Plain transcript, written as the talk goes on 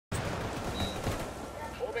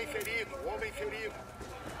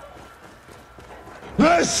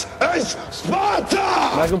This is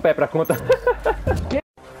Sparta! Mais um pé pra conta.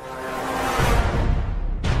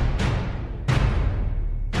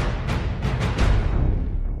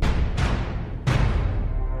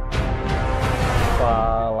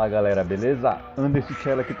 Fala galera, beleza? Anderson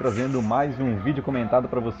aqui trazendo mais um vídeo comentado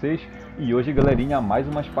pra vocês. E hoje, galerinha, mais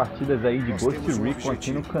umas partidas aí de Ghost Recon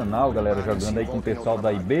aqui no canal, galera, jogando aí com o pessoal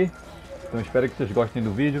da IB. Então espero que vocês gostem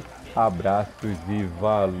do vídeo. Abraços e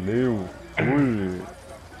valeu! Fui!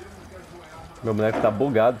 Meu boneco tá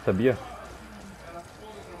bugado, sabia?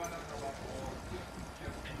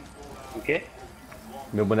 O quê?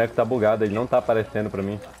 Meu boneco tá bugado, ele não tá aparecendo pra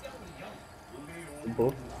mim.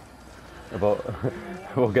 Bom. Eu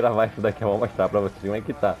vou gravar isso daqui, eu vou mostrar pra vocês como é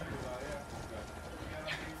que tá.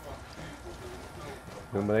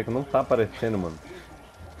 Meu boneco não tá aparecendo, mano.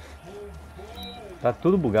 Tá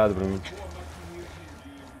tudo bugado pra mim.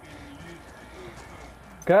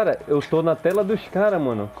 Cara, eu tô na tela dos caras,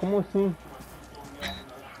 mano. Como assim?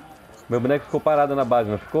 Meu boneco ficou parado na base,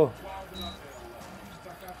 não ficou?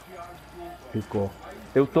 Ficou.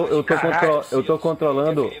 Eu tô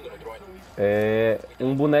controlando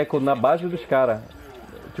um boneco na base dos caras.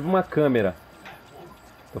 Tipo uma câmera.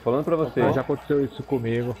 Tô falando pra vocês. Já aconteceu isso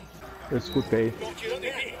comigo. Eu escutei.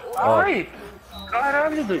 Ai!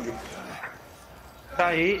 Caralho, doido. Tá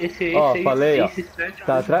aí, esse falei, ó. sete,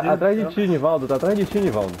 Tá atrás de ti, Nivaldo. Tá atrás de ti,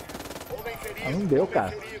 Nivaldo. Ah, não deu,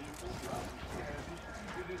 cara.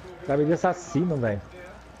 Cabe de assassino, velho.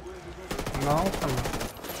 Nossa, mano.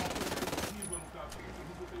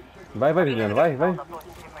 Vai, Viviano, vai.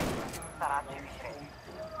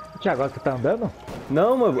 Thiago, você tá andando?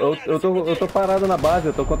 Não, mano, eu tô parado na base,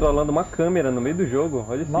 eu tô controlando uma câmera no meio do jogo.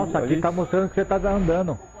 Olha isso. Nossa, aqui tá mostrando que você tá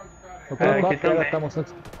andando. Eu aqui também. tá mostrando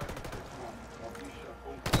que...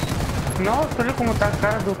 Nossa, olha como tá a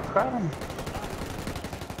cara do cara, mano.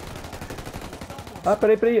 Ah,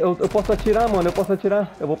 peraí, eu posso atirar, mano, eu posso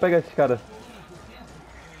atirar. Eu vou pegar esses caras.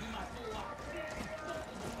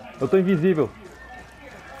 Eu tô invisível.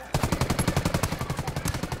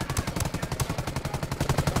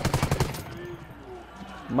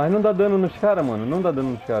 Mas não dá dano nos caras, mano, não dá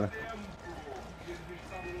dano nos caras.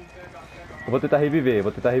 Eu vou tentar reviver,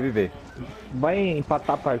 Vai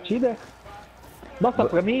empatar a partida? Nossa,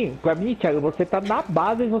 pra mim, Thiago, você tá na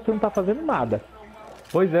base e você não tá fazendo nada.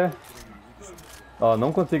 Pois é. Ó,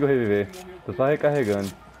 não consigo reviver. Tô só recarregando.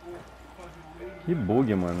 Que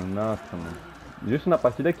bug, mano. Nossa, mano. Justo na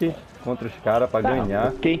partida aqui, contra os caras pra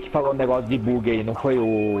ganhar. Quem que falou o negócio de bug aí? Não foi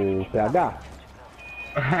o PH?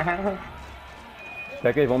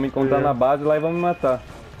 Será que eles vão me encontrar na base lá e vão me matar?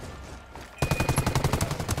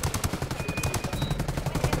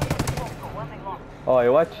 Ó,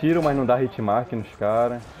 eu atiro, mas não dá hitmark nos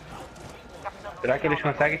caras. Será que eles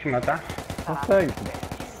conseguem te matar? Consegue,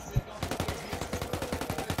 pô.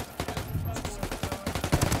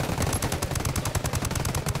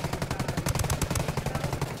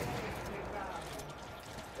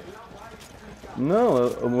 Não,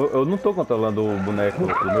 eu não tô controlando o boneco,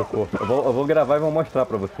 o meu corpo. Eu vou gravar e vou mostrar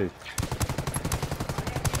pra vocês.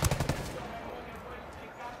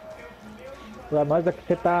 Pra nós aqui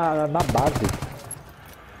você tá na base.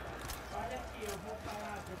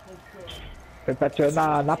 Você tá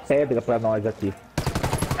atirando na pedra pra nós aqui.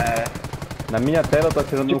 Na minha tela eu tô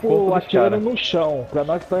atirando Tipo, no corpo dos atirando caras. no chão. Pra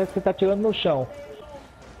nós parece que você tá atirando no chão.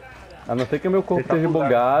 A não ser que o meu corpo Você tá esteja bugado.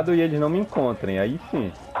 bugado e eles não me encontrem, aí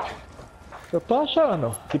sim. Eu tô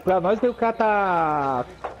achando que pra nós o cara tá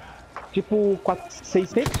tipo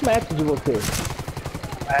 600 metros de você.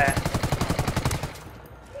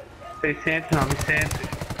 600, 900.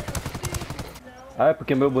 Ah, é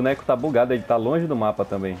porque meu boneco tá bugado, ele tá longe do mapa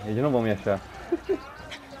também. Eles não vão me achar.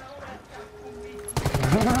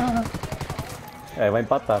 Vai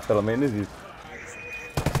empatar, pelo menos isso.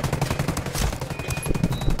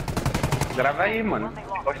 Grava aí, mano.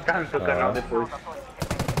 Postar no seu canal depois.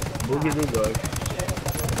 Bug do Ghost.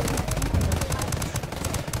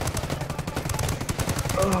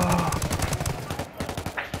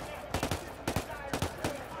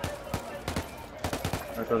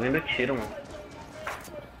 Eu tô vendo tiro, mano.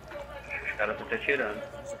 Os caras estão te atirando.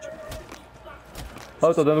 Ó,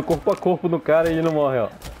 eu tô dando corpo a corpo no cara e ele não morre, ó.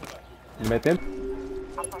 Me metendo.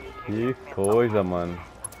 Que coisa, mano.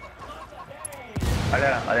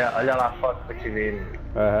 Olha lá a foto pra te ver, mano.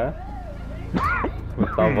 Aham. Vou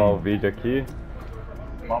salvar o vídeo aqui.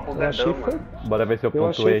 Mó bugadão, mano. Bora ver se eu achei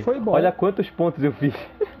pontuei. que foi bom. Olha quantos pontos eu fiz.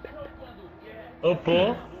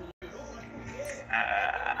 Opô.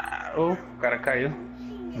 O cara caiu.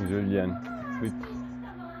 Juliano. Putz.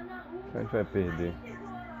 A gente vai perder.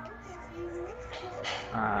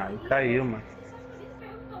 Ah, caiu, mano.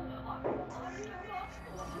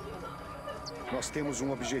 Nós temos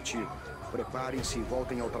um objetivo. Preparem-se e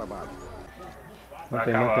voltem ao trabalho.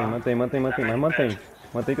 Mantém, mas mantém.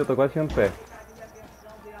 Mantém que eu tô quase chegando perto.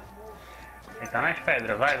 Ele tá nas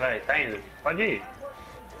pedras, vai, tá indo. Pode ir.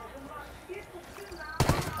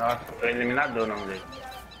 Nossa, foi eliminador o nome dele.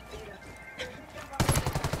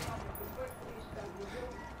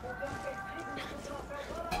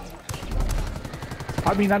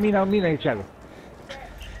 A mina aí, Thiago.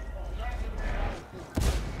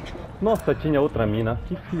 Nossa, tinha outra mina.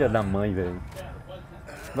 Que filha da mãe, velho.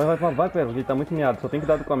 Vai, Pedro, ele tá muito miado. Só tem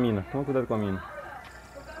cuidado com a mina. Toma cuidado com a mina.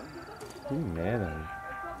 Que merda, velho.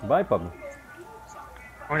 Vai, Pablo.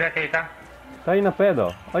 Onde é que ele tá? Tá aí na pedra,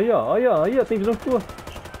 ó. Aí, ó, tem visão tua.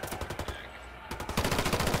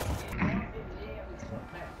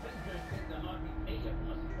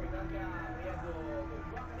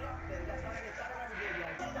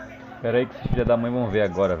 Pera aí que esses filha da mãe vão ver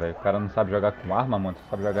agora, velho. O cara não sabe jogar com arma, mano. Só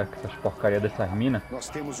sabe jogar com essas porcarias dessas minas. Nós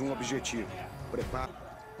temos um objetivo. Prepare.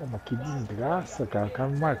 Pô, mas que desgraça, cara. O cara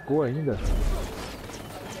me marcou ainda.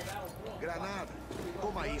 Granada.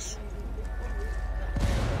 Toma isso.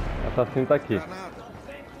 O assassino tá aqui. Granada.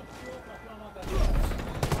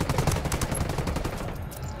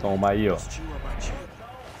 Toma aí, ó. Hostil abatido.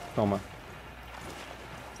 Toma.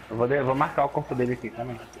 Eu vou marcar o corpo dele aqui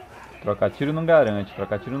também. Trocar tiro não garante,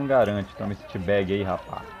 Toma esse t-bag aí,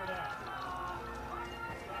 rapaz.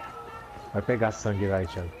 Vai pegar sangue lá,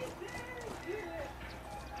 Thiago.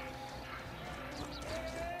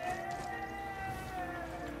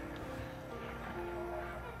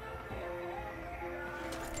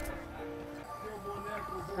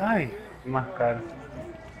 Ai, me marcaram.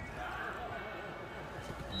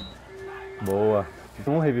 Boa.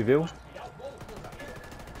 Um reviveu.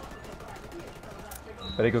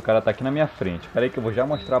 Pera aí que o cara tá aqui na minha frente. Pera aí que eu vou já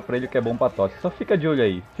mostrar pra ele o que é bom pra tosse. Só fica de olho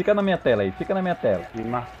aí. Fica na minha tela aí. Fica na minha tela. Me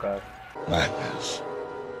marcaram. Madness.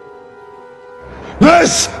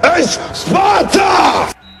 This is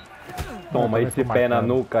Sparta! Toma esse pé na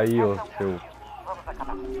nuca aí, ó. Seu...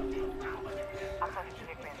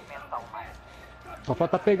 Só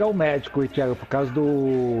falta pegar o médico, Thiago, por causa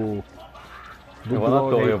do... Eu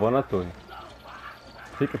vou na torre.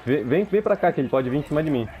 Fica, vem pra cá que ele pode vir em cima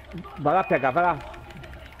de mim. Vai lá pegar, vai lá.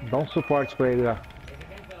 Dá um suporte pra ele lá.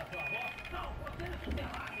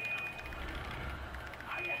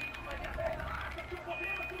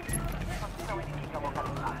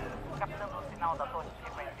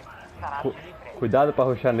 Cuidado pra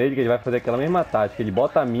rushar nele que ele vai fazer aquela mesma tática. Ele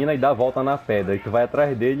bota a mina e dá a volta na pedra. E tu vai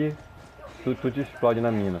atrás dele, tu te explode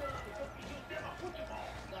na mina.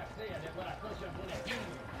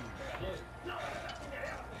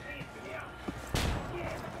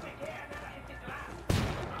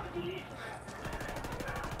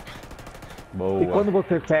 Boa. E quando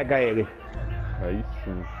você pega ele? Aí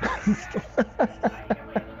sim.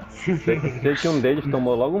 Sei que um deles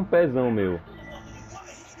tomou logo um pezão meu.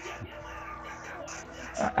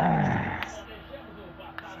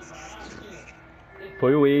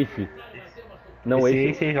 Foi o Ace. Não,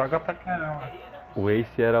 Esse joga pra caramba. O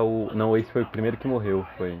Ace era o... Não, o Ace foi o primeiro que morreu.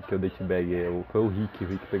 Foi que eu dei t-bag. Foi o Rick. O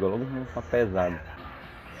Rick pegou logo uma pesada.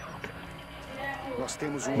 Nós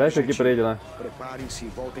temos um Deixa aqui pra ele lá. Preparem-se e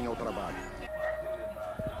voltem ao trabalho.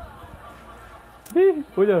 Ih,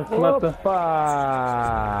 olha, se matando.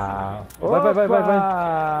 Opa!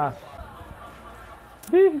 Vai.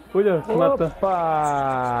 Ih, olha, se matando.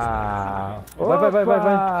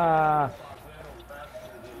 Vai.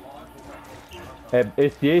 É,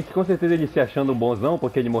 esse Ace, com certeza ele se achando bonzão,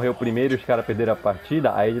 porque ele morreu primeiro e os caras perderam a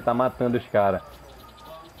partida, aí ele tá matando os caras.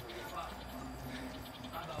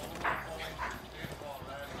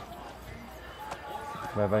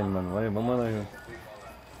 Vai, mano, vamos mandar junto.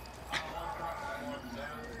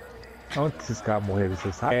 Onde que esses caras morreram,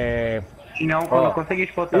 você sabe? Não, eu não consegui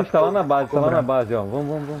explotar. Isso, tá lá na base, ó.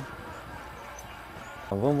 Vamos.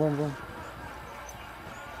 Vamos.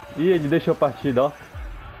 Ih, ele deixou a partida, ó.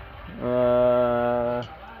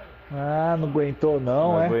 Não aguentou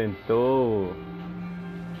não, Não aguentou.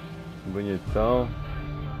 Bonitão.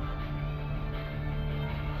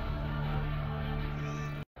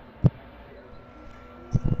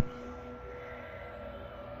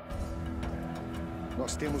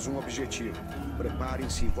 Nós temos um objetivo.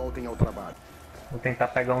 Preparem-se e voltem ao trabalho. Vou tentar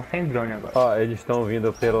pegar um sem drone agora. Ó, eles estão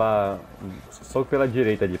vindo só pela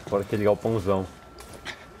direita ali, por aquele galpãozão.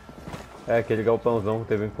 É, aquele galpãozão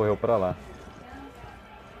teve que correu pra lá.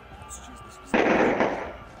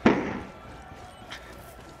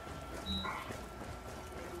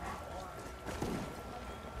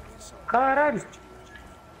 Caralho!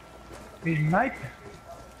 Sniper?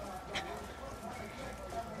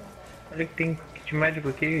 Olha que tem kit médico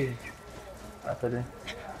aqui, gente. Ah, tá dentro.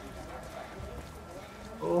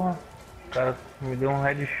 Porra, o cara me deu um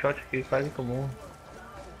headshot aqui, quase que eu morro.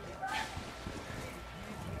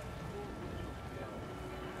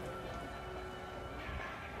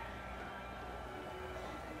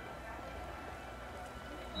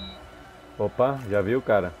 Opa, já viu,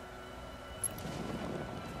 cara?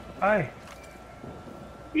 Ai!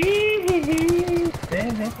 Ih,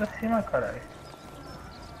 vem pra cima, caralho.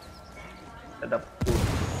 É da puta.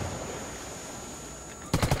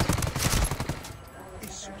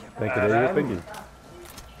 Tanque daí eu peguei.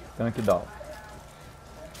 Tanque down.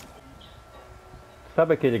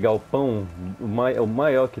 Sabe aquele galpão, o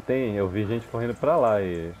maior que tem? Eu vi gente correndo pra lá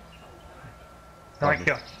e... Então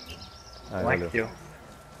aqui, ó. Ah, Um valeu. aqui, ó.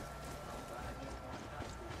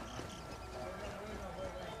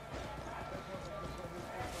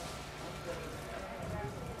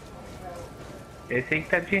 Esse aí que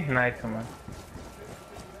tá de sniper, mano.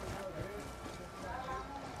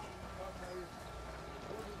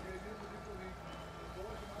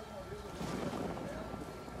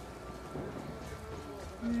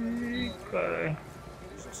 Ih, caralho.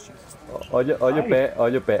 Olha o pé,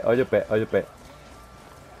 olha o pé, olha o pé, olha o pé.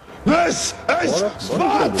 This is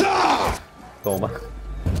Sparta! Toma.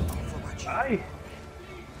 Ai!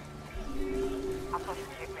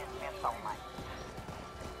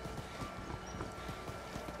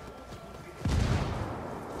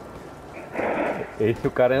 Esse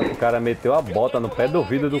o cara meteu a bota no pé do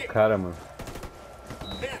ouvido do cara, mano.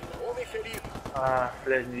 Ah,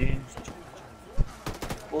 Fredinho.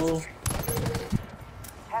 Pô.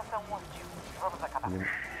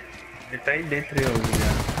 Ele tá aí dentro, eu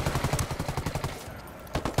já.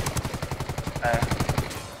 É.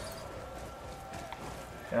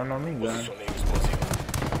 Se eu não me engano.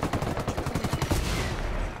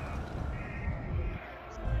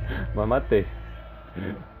 Mas matei.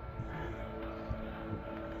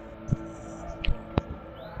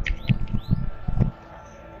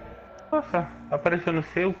 Nossa, apareceu não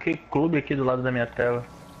sei o que clube aqui do lado da minha tela.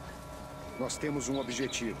 Nós temos um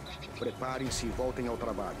objetivo. Preparem-se e voltem ao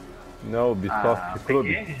trabalho. Não, Ubisoft Club.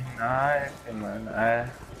 Peguei sniper, mano. É.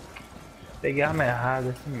 Peguei a arma errada,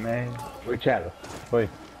 assim merda. Oi, Thiago. Oi.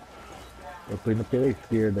 Eu tô indo pela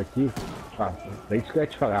esquerda aqui. Ah, é isso que eu ia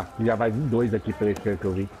te falar. Já vai vir dois aqui pela esquerda que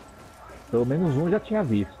eu vi. Pelo menos um eu já tinha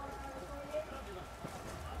visto.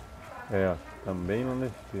 É, ó, também não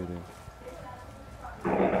desceram.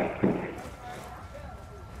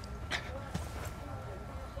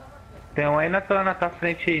 Tem um aí na tua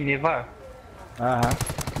frente aí, Niva. Aham,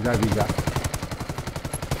 já vi já.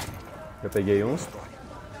 Eu peguei um.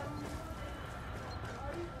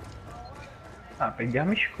 Ah, peguei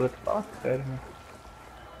arma escrota, fala sério, mano.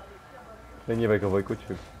 Vem, vai que eu vou ir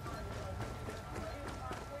contigo.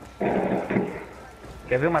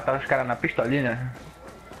 Quer ver matar os caras na pistolinha?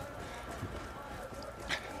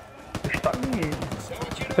 Pistolinha.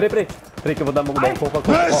 Peraí que eu vou dar um corpo a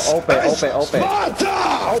corpo. Ó o pé, ó o pé, ó o pé.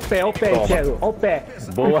 Ó o pé, Toma. Thiago, ó o pé.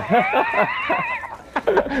 Boa.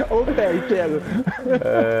 Ó o pé, Thiago.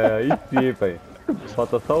 É, aí sim, pai.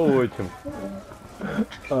 Falta só o último.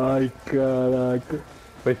 Ai, caraca.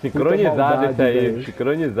 Foi sincronizado maldade, esse aí, velho.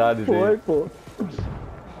 sincronizado esse Foi, aí. pô.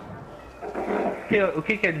 O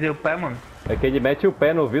que quer dizer o pé, mano? É que ele mete o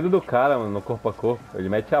pé no ouvido do cara, mano, no corpo a corpo. Ele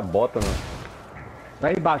mete a bota, mano.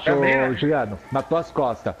 Lá embaixo, ô, Juliano, nas tuas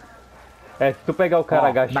costas. É, se tu pegar o cara Ó,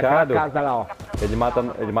 agachado, naquela casa lá, ó. ele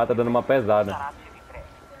mata dando uma pesada.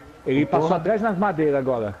 Ele passou atrás nas madeiras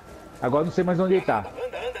agora. Agora não sei mais onde ele tá.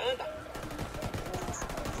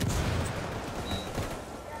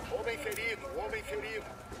 Homem ferido, homem ferido.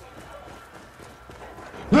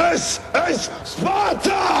 This is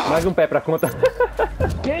Sparta! Mais um pé pra conta.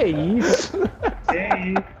 Que isso? É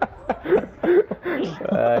isso.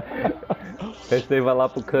 Esse aí vai lá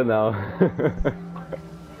pro canal.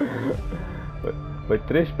 Foi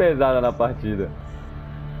 3 pesadas na partida.